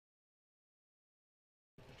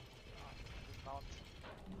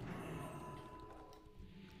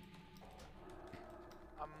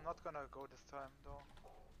not gonna go this time though.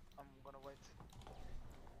 I'm gonna wait.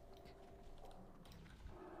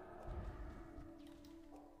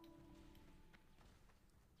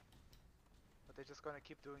 But they're just gonna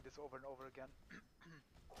keep doing this over and over again.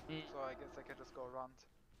 So I guess I can just go around.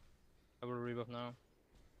 I will rebuff now.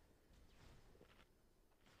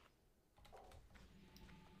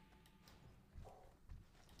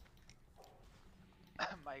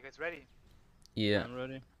 Are you guys ready? Yeah. I'm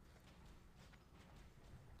ready.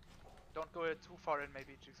 Don't go too far in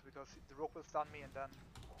maybe, Jigs, because the rogue will stun me and then...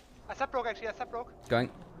 I step rogue actually, I step rogue. Going.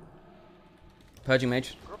 Purging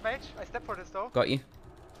mage. Group mage, I step for this though. Got you.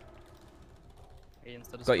 Hey,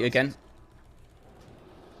 instead of Got you spells. again.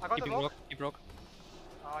 I got Keep the him rogue. rock, keep rock.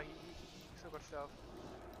 Oh, he still got stealth.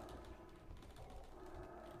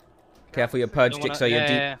 Careful your purge, Don't wanna- Jigsaw. You're deep.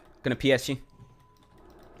 yeah. Gonna PS you.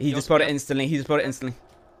 He Yours just bought it PS. instantly. He just bought it instantly.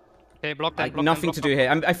 Okay, block them, block Nothing them, to block do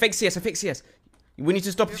them. here. I fake CS. I fake CS. We need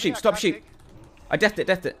to stop the Heal me, sheep. I Stop can't sheep. take. I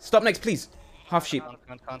deathed it. Stop next, please. Half sheep.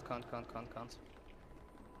 Can't.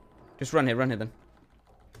 Just run here then.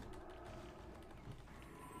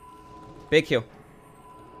 Big heal.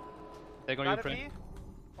 Take on Guide you, at Pray. me.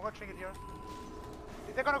 I'm gonna trinket here.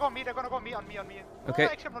 They're gonna go on me, on me. Okay.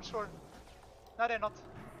 Actually, I'm not sure. No, they're not.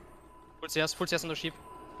 Full CS on the sheep.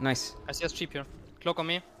 Nice. I CS sheep here. Cloak on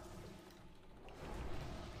me.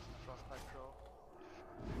 Frostbite Crow.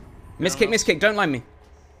 Miskick. Don't line me.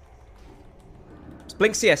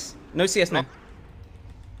 Blink CS. No CS now. Block.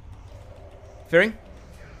 Fearing.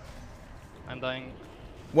 I'm dying.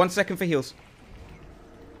 1 second for heals.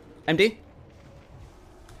 MD.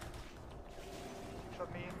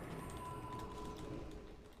 Shot me.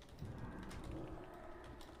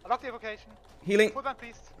 I locked the evocation. Healing. Full band,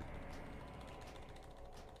 please.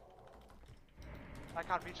 I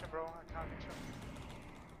can't reach him, bro. I can't reach him.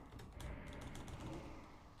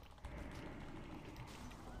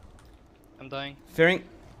 I'm dying. Fearing.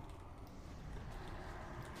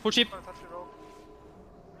 Full sheep. I'm gonna touch the rope.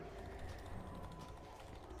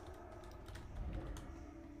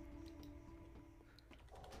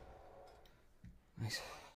 Nice.